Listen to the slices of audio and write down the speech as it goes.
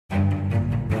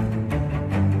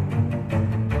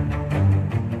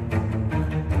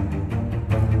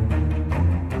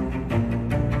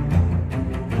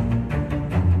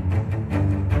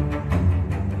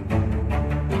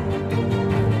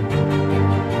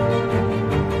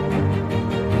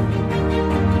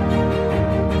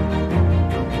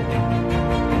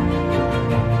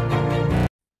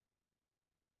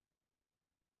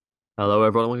Hello,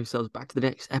 everyone. Welcome yourselves back to the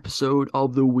next episode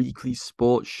of the weekly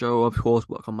sports show. Of course,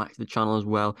 welcome back to the channel as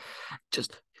well.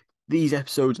 Just these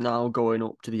episodes now going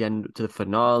up to the end, to the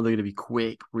finale. They're going to be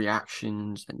quick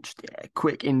reactions and just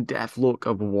quick in-depth look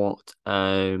of what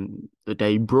the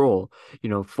day brought.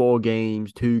 You know, 4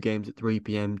 games, 2 games at 3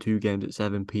 p.m., 2 games at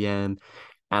 7 p.m.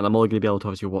 And I'm only going to be able to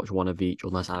obviously watch one of each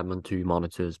unless I'm on 2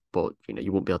 monitors, but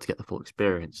you won't be able to get the full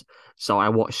experience. So I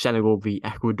watched Senegal v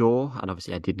Ecuador, and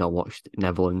obviously I did not watch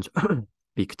Netherlands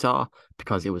v Qatar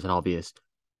because it was an obvious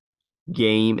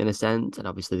game in a sense, and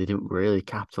obviously they didn't really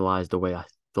capitalize the way I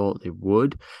thought they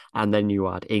would. And then you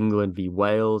had England v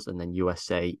Wales, and then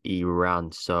USA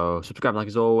Iran. So subscribe like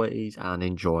as always, and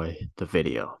enjoy the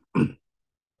video.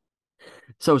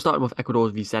 So starting with Ecuador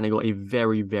v Senegal, a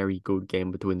very, very good game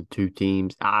between the two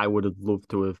teams. I would have loved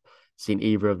to have seen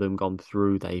either of them gone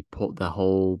through. They put their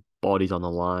whole bodies on the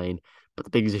line. But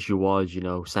the biggest issue was,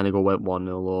 Senegal went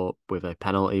 1-0 up with a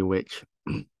penalty, which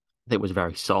I think was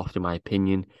very soft in my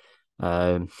opinion.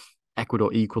 Um,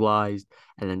 Ecuador equalised,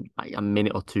 and then like, a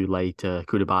minute or two later,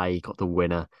 Koulibaly got the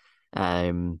winner.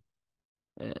 Um,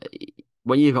 uh,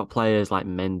 when you've got players like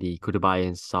Mendy, Koulibaly,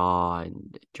 and Sarr,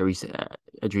 and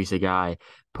Idrissa Gueye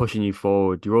pushing you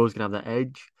forward, you're always gonna have that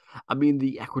edge. I mean,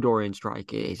 the Ecuadorian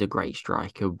striker is a great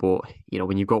striker, but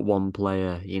when you've got one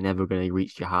player, you're never going to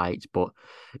reach your heights. But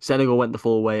Senegal went the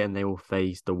full way, and they will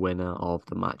face the winner of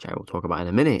the match. I will talk about in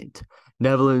a minute.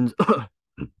 Netherlands, Cody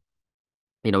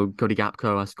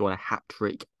Gakpo has scored a hat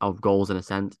trick of goals in a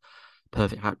sense.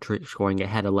 Perfect hat trick, scoring a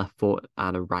header left foot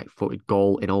and a right footed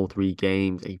goal in all 3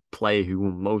 games. A player who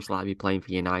will most likely be playing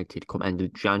for United come end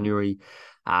of January.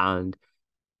 And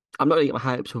I'm not going to get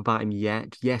my hopes up about him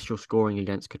yet. Yes, you're scoring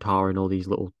against Qatar and all these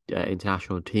little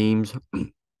international teams,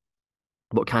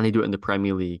 but can he do it in the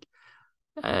Premier League?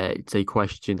 It's a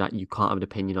question that you can't have an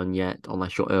opinion on yet,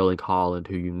 unless you're Erling Haaland,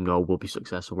 who you know will be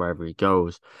successful wherever he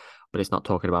goes. But it's not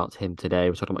talking about him today.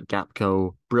 We're talking about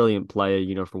Gakpo, brilliant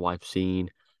player, from what I've seen.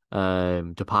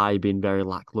 Depay being very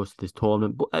lackluster this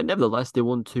tournament, but nevertheless, they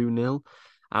won 2-0.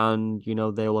 And,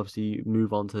 they'll obviously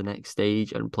move on to the next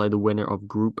stage and play the winner of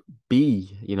Group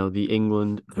B, the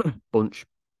England bunch.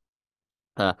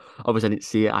 Obviously, I didn't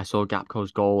see it. I saw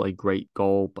Gapco's goal, a great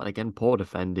goal, but again, poor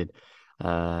defending.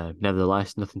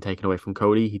 Nevertheless, nothing taken away from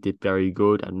Cody. He did very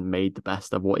good and made the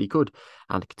best of what he could.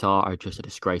 And Qatar are just a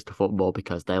disgrace to football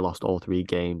because they lost all 3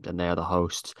 games and they are the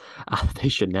hosts. And they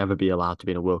should never be allowed to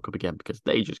be in a World Cup again because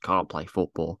they just can't play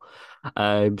football.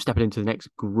 Stepping into the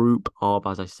next group of,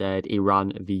 as I said,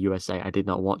 Iran v USA. I did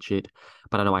not watch it,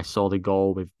 but I know I saw the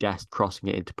goal with Dest crossing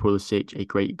it into Pulisic, a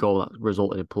great goal that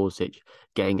resulted in Pulisic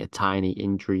getting a tiny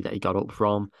injury that he got up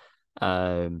from.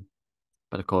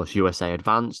 But of course, USA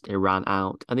advanced, Iran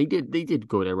out, and they did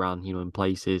good, Iran, in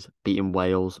places, beating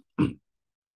Wales.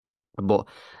 But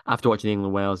after watching the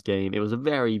England Wales game, it was a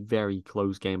very, very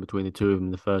close game between the two of them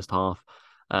in the first half.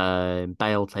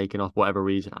 Bale taken off whatever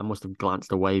reason. I must have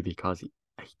glanced away because he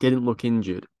didn't look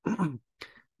injured.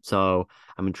 So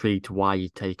I'm intrigued to why you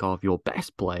take off your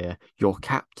best player, your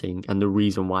captain, and the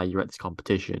reason why you're at this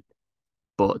competition.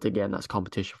 But again, that's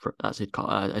competition for that's a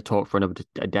talk for another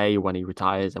a day when he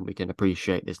retires, and we can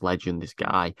appreciate this legend, this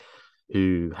guy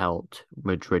who helped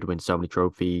Madrid win so many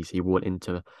trophies. He won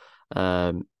into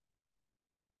um,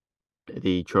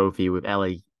 the trophy with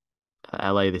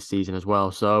LA this season as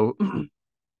well. So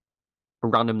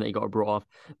random that he got brought off,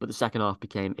 but the second half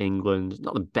became England.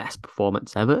 Not the best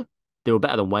performance ever. They were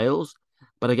better than Wales.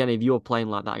 But again, if you're playing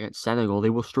like that against Senegal,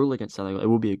 they will struggle against Senegal. It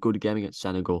will be a good game against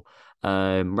Senegal.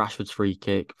 Rashford's free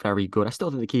kick, very good. I still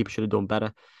think the keeper should have done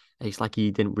better. It's like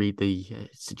he didn't read the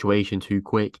situation too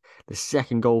quick. The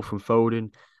second goal from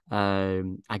Foden,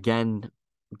 again,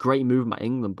 great movement by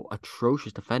England, but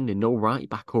atrocious defending. No right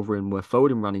back covering where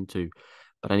Foden ran into,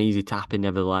 but an easy tap in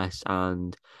nevertheless.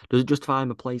 And does it justify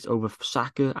him a place over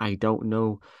Saka? I don't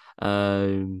know.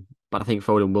 But I think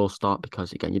Foden will start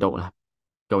because again, you don't want to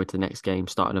go into the next game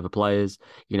starting other players.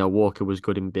 Walker was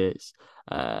good in bits.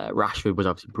 Rashford was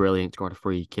obviously brilliant, scored a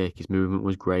free kick. His movement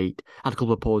was great. Had a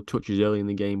couple of poor touches early in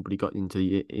the game, but he got into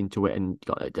it and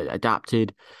got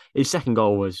adapted. His second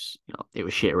goal was, it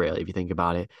was shit really if you think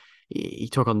about it. He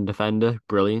took on the defender,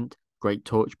 brilliant, great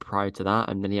touch prior to that,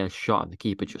 and then he had a shot, and the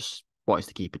keeper just, what is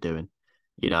the keeper doing?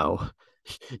 You know,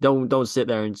 don't sit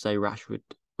there and say Rashford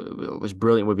was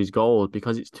brilliant with his goals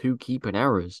because it's two keeping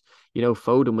errors.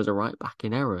 Foden was a right back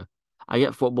in error. I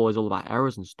get football is all about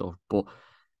errors and stuff, but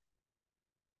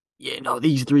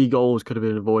these 3 goals could have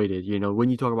been avoided. When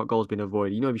you talk about goals being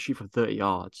avoided, if you shoot from 30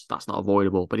 yards, that's not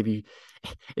avoidable. But if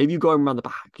you go around the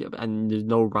back and there's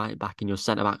no right back and your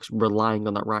centre backs relying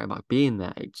on that right back being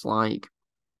there, it's like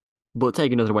But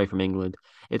taking nothing away from England,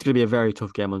 it's going to be a very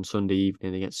tough game on Sunday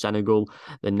evening against Senegal.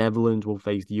 The Netherlands will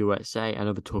face the USA,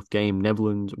 another tough game.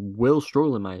 Netherlands will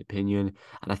struggle, in my opinion,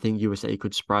 and I think USA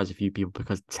could surprise a few people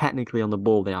because technically on the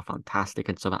ball they are fantastic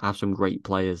and have some great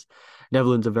players.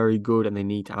 Netherlands are very good and they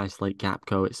need to isolate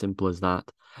Gapco. It's simple as that.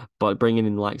 But bringing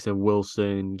in the likes of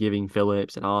Wilson, giving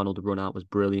Phillips and Arnold a run out was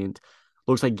brilliant.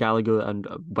 Looks like Gallagher and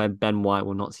Ben White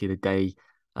will not see the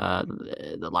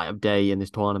light of day in this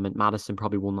tournament. Madison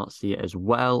probably will not see it as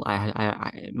well.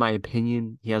 In my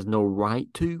opinion, he has no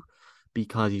right to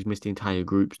because he's missed the entire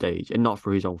group stage and not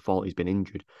for his own fault. He's been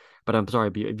injured. But I'm sorry,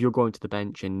 but if you're going to the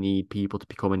bench and need people to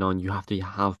be coming on, you have to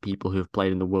have people who have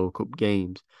played in the World Cup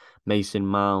games. Mason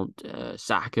Mount,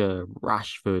 Saka,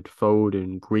 Rashford,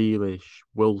 Foden, Grealish,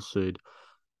 Wilson.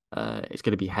 It's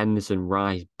going to be Henderson,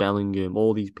 Rice, Bellingham,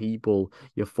 all these people,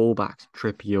 your fullbacks,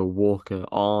 Trippier, Walker,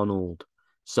 Arnold.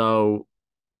 So,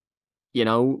 you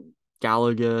know,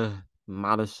 Gallagher,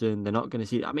 Madison, they're not going to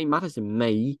see. I mean, Madison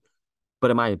may,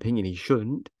 but in my opinion, he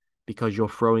shouldn't because you're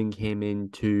throwing him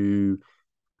into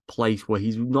place where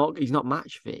he's not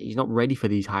match fit. He's not ready for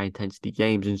these high intensity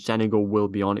games, and Senegal will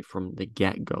be on it from the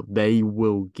get go. They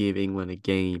will give England a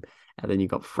game, and then you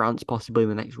got France possibly in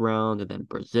the next round, and then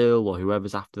Brazil or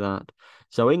whoever's after that.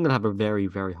 So England have a very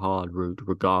very hard route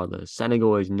regardless.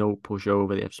 Senegal is no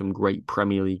pushover. They have some great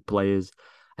Premier League players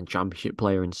and Championship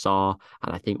player in Sarr,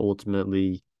 and I think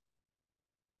ultimately,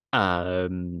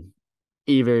 um,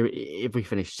 either if we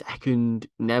finish second,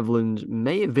 Netherlands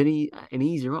may have been an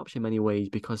easier option in many ways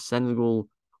because Senegal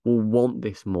will want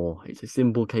this more. It's a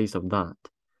simple case of that.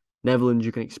 Netherlands,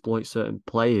 you can exploit certain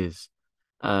players.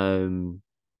 Um,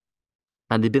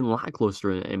 and they've been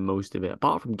lackluster in most of it.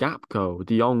 Apart from Gapco,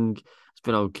 De Jong has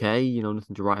been okay,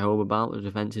 nothing to write home about. The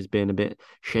defense has been a bit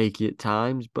shaky at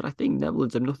times, but I think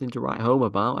Netherlands have nothing to write home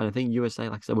about. And I think USA,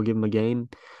 like I said, will give them a game.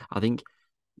 I think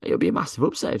it'll be a massive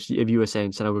upset if USA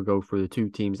and Senegal go through the two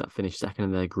teams that finish second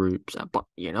in their groups. But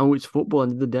it's football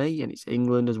end of the day, and it's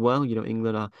England as well.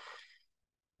 England are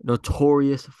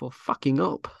notorious for fucking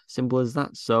up. Simple as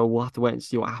that. So we'll have to wait and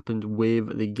see what happens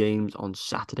with the games on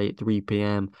Saturday at 3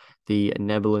 p.m. The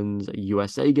Netherlands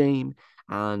USA game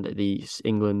and the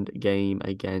England game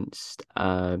against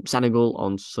Senegal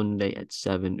on Sunday at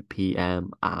 7 p.m.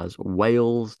 as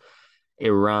Wales,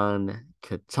 Iran,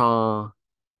 Qatar,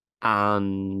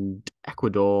 and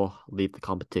Ecuador leave the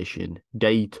competition.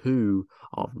 Day 2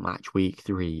 of match week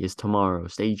 3 is tomorrow.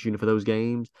 Stay tuned for those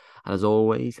games. And as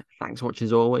always, thanks for watching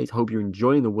as always. Hope you're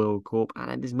enjoying the World Cup.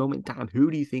 And at this moment in time, who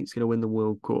do you think is going to win the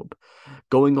World Cup?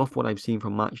 Going off what I've seen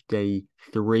from match day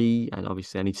 3, and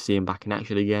obviously I need to see him back in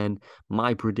action again,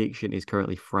 my prediction is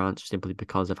currently France, simply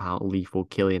because of how lethal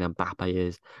Kylian Mbappe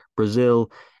is.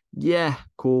 Brazil, yeah,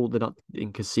 cool. They're not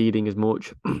conceding as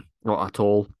much, not at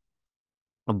all,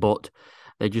 but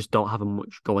they just don't have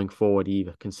much going forward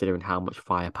either, considering how much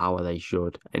firepower they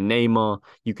should. And Neymar,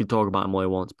 you can talk about him all you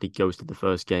want, but he ghosted the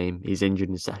first game. He's injured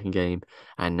in the second game,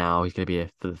 and now he's going to be here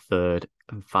for the third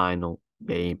and final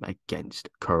game against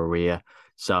Korea.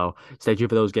 So stay tuned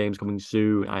for those games coming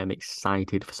soon. I am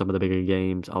excited for some of the bigger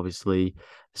games, obviously.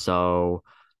 So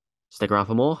stick around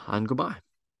for more, and goodbye.